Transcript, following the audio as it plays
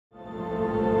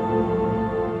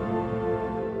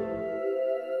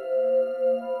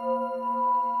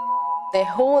The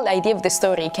whole idea of the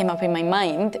story came up in my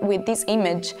mind with this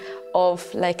image of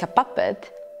like a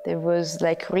puppet that was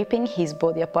like ripping his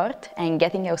body apart and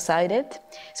getting outside it.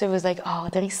 So it was like, oh,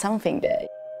 there is something there.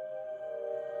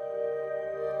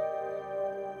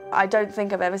 I don't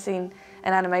think I've ever seen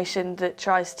an animation that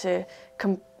tries to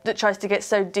get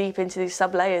so deep into these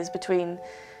sub-layers between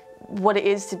what it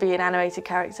is to be an animated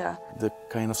character. The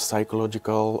kind of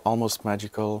psychological, almost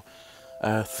magical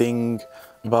thing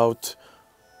about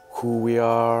who we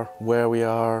are, where we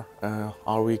are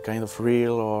we kind of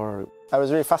real or... I was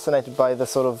really fascinated by the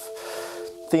sort of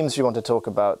themes you want to talk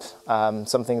about,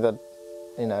 something that,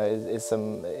 you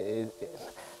know,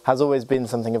 has always been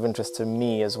something of interest to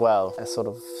me as well, a sort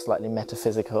of slightly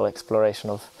metaphysical exploration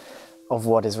of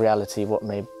what is reality, what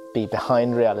may be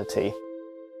behind reality.